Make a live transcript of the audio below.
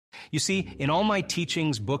You see, in all my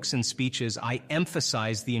teachings, books, and speeches, I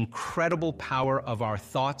emphasize the incredible power of our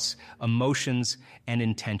thoughts, emotions, and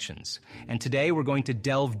intentions. And today we're going to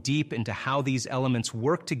delve deep into how these elements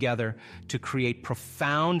work together to create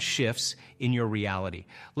profound shifts in your reality.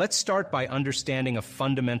 Let's start by understanding a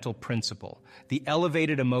fundamental principle. The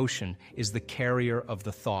elevated emotion is the carrier of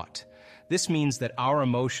the thought. This means that our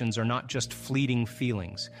emotions are not just fleeting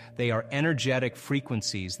feelings. They are energetic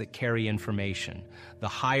frequencies that carry information. The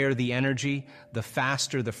higher the energy, the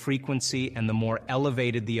faster the frequency, and the more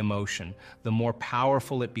elevated the emotion, the more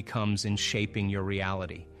powerful it becomes in shaping your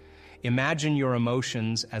reality. Imagine your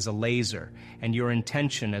emotions as a laser and your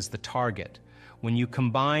intention as the target. When you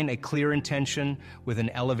combine a clear intention with an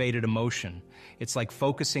elevated emotion, it's like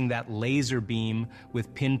focusing that laser beam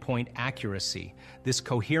with pinpoint accuracy. This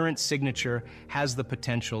coherent signature has the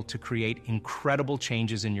potential to create incredible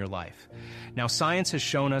changes in your life. Now, science has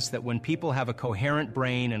shown us that when people have a coherent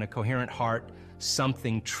brain and a coherent heart,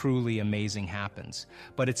 something truly amazing happens.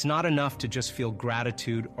 But it's not enough to just feel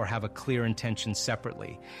gratitude or have a clear intention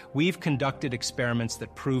separately. We've conducted experiments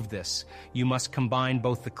that prove this. You must combine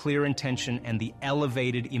both the clear intention and the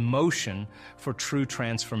elevated emotion for true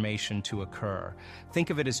transformation to occur. Think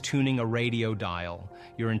of it as tuning a radio dial.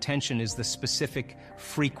 Your intention is the specific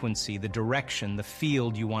frequency, the direction, the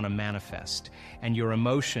field you want to manifest. And your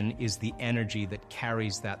emotion is the energy that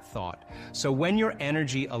carries that thought. So when your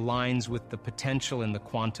energy aligns with the potential in the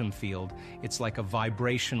quantum field, it's like a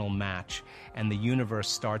vibrational match, and the universe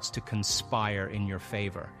starts to conspire in your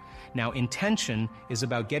favor. Now, intention is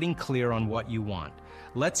about getting clear on what you want.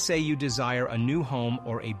 Let's say you desire a new home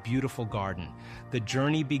or a beautiful garden. The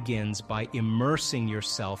journey begins by immersing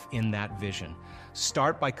yourself in that vision.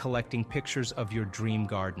 Start by collecting pictures of your dream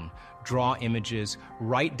garden. Draw images,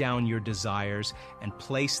 write down your desires, and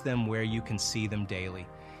place them where you can see them daily.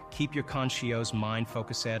 Keep your conscious mind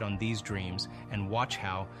focused on these dreams and watch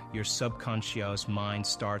how your subconscious mind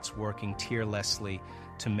starts working tirelessly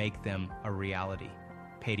to make them a reality.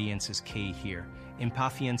 Patience is key here.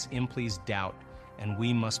 Impatience implies doubt, and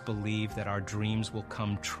we must believe that our dreams will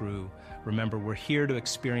come true. Remember, we're here to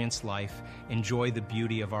experience life, enjoy the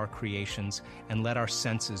beauty of our creations, and let our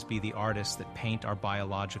senses be the artists that paint our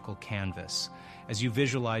biological canvas. As you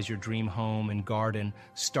visualize your dream home and garden,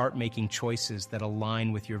 start making choices that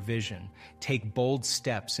align with your vision. Take bold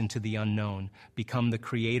steps into the unknown, become the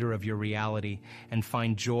creator of your reality, and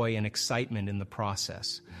find joy and excitement in the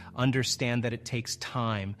process. Understand that it takes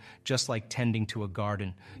time, just like tending to a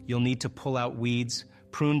garden. You'll need to pull out weeds,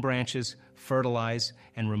 prune branches, fertilize,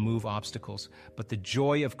 and remove obstacles. But the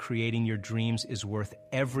joy of creating your dreams is worth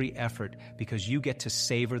every effort because you get to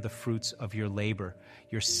savor the fruits of your labor.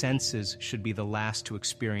 Your senses should be the last to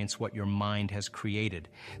experience what your mind has created.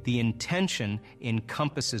 The intention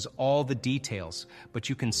encompasses all the details, but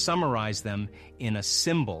you can summarize them in a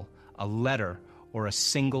symbol, a letter, or a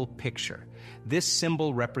single picture. This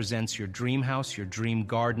symbol represents your dream house, your dream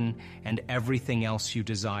garden, and everything else you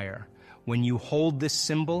desire. When you hold this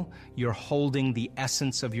symbol, you're holding the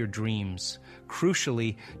essence of your dreams.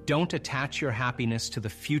 Crucially, don't attach your happiness to the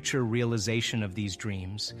future realization of these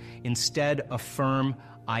dreams. Instead, affirm,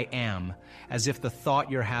 "I am," as if the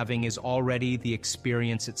thought you're having is already the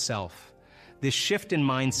experience itself. This shift in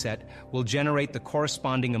mindset will generate the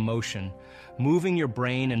corresponding emotion, moving your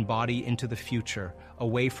brain and body into the future,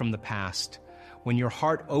 away from the past. When your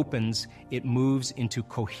heart opens, it moves into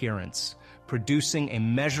coherence, producing a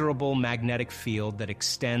measurable magnetic field that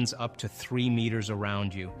extends up to 3 meters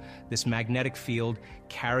around you. This magnetic field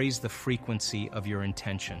carries the frequency of your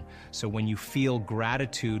intention. So when you feel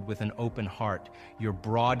gratitude with an open heart, you're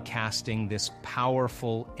broadcasting this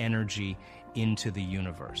powerful energy into the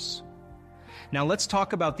universe. Now let's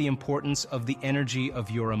talk about the importance of the energy of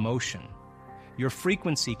your emotion. Your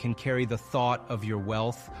frequency can carry the thought of your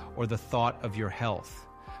wealth or the thought of your health.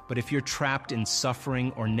 But if you're trapped in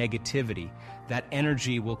suffering or negativity, that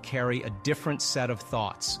energy will carry a different set of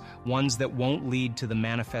thoughts, ones that won't lead to the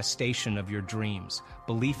manifestation of your dreams.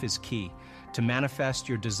 Belief is key. To manifest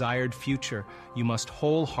your desired future, you must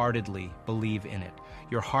wholeheartedly believe in it.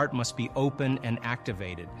 Your heart must be open and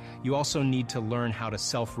activated. You also need to learn how to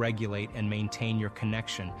self-regulate and maintain your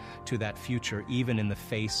connection to that future, even in the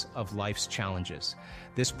face of life's challenges.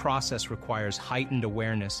 This process requires heightened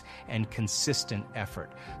awareness and consistent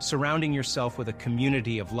effort. Surrounding yourself with a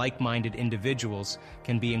community of like-minded individuals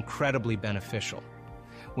can be incredibly beneficial.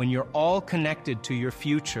 When you're all connected to your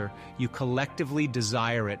future, you collectively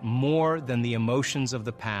desire it more than the emotions of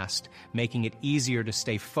the past, making it easier to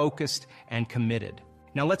stay focused and committed.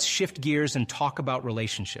 Now let's shift gears and talk about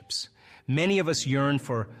relationships. Many of us yearn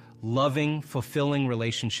for loving, fulfilling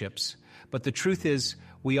relationships, but the truth is,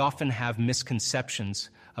 We often have misconceptions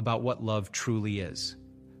about what love truly is.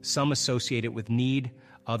 Some associate it with need,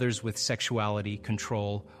 others with sexuality,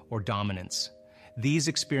 control, or dominance. These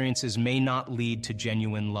experiences may not lead to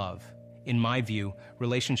genuine love. In my view,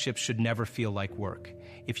 relationships should never feel like work.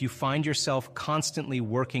 If you find yourself constantly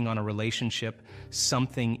working on a relationship,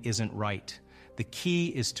 something isn't right. The key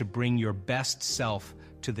is to bring your best self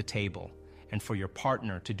to the table, and for your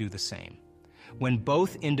partner to do the same. When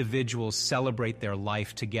both individuals celebrate their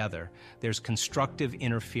life together, there's constructive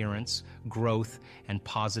interference, growth, and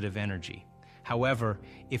positive energy. However,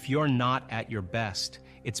 if you're not at your best,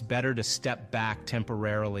 it's better to step back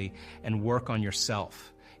temporarily and work on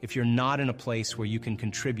yourself. If you're not in a place where you can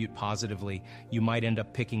contribute positively, you might end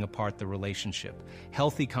up picking apart the relationship.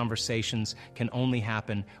 Healthy conversations can only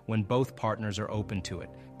happen when both partners are open to it.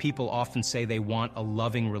 People often say they want a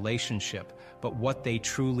loving relationship, but what they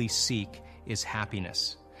truly seek is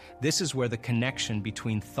happiness. This is where the connection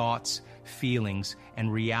between thoughts, feelings,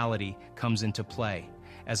 and reality comes into play.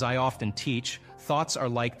 As I often teach, thoughts are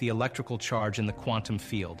like the electrical charge in the quantum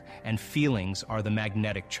field, and feelings are the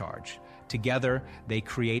magnetic charge. Together, they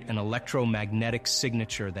create an electromagnetic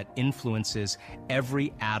signature that influences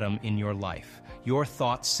every atom in your life. Your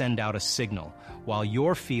thoughts send out a signal, while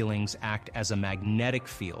your feelings act as a magnetic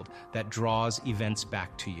field that draws events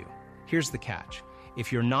back to you. Here's the catch.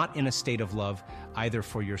 If you're not in a state of love, either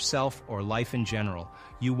for yourself or life in general,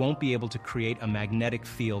 you won't be able to create a magnetic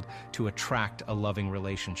field to attract a loving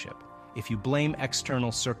relationship. If you blame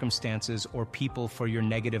external circumstances or people for your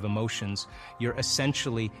negative emotions, you're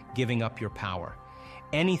essentially giving up your power.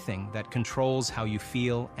 Anything that controls how you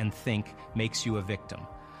feel and think makes you a victim.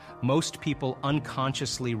 Most people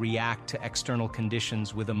unconsciously react to external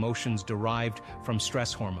conditions with emotions derived from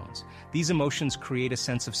stress hormones. These emotions create a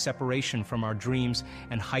sense of separation from our dreams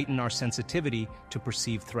and heighten our sensitivity to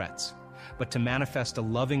perceived threats. But to manifest a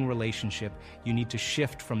loving relationship, you need to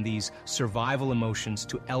shift from these survival emotions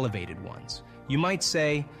to elevated ones. You might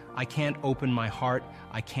say, I can't open my heart,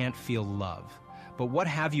 I can't feel love. But what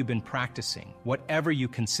have you been practicing? Whatever you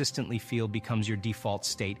consistently feel becomes your default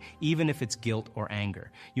state, even if it's guilt or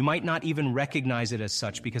anger. You might not even recognize it as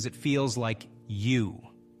such because it feels like you.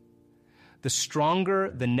 The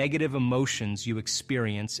stronger the negative emotions you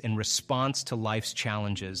experience in response to life's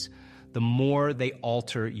challenges, the more they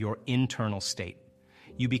alter your internal state.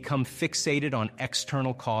 You become fixated on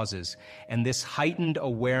external causes, and this heightened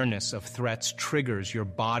awareness of threats triggers your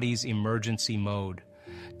body's emergency mode.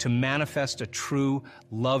 To manifest a true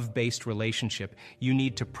love-based relationship, you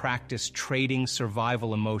need to practice trading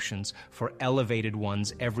survival emotions for elevated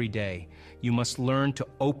ones every day. You must learn to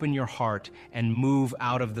open your heart and move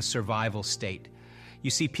out of the survival state. You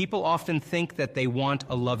see, people often think that they want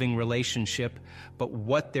a loving relationship, but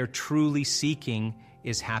what they're truly seeking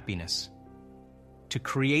is happiness. To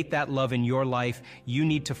create that love in your life, you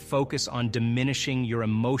need to focus on diminishing your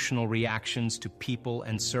emotional reactions to people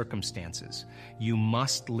and circumstances. You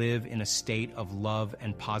must live in a state of love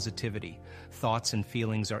and positivity. Thoughts and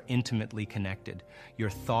feelings are intimately connected. Your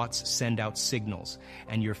thoughts send out signals,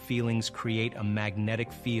 and your feelings create a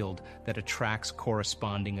magnetic field that attracts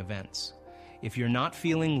corresponding events. If you're not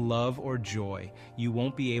feeling love or joy, you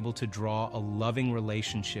won't be able to draw a loving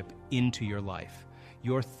relationship into your life.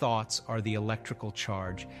 Your thoughts are the electrical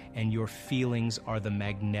charge, and your feelings are the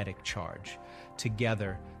magnetic charge.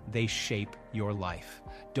 Together, they shape your life.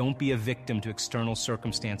 Don't be a victim to external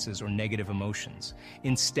circumstances or negative emotions.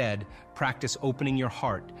 Instead, practice opening your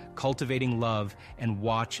heart, cultivating love, and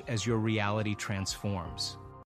watch as your reality transforms.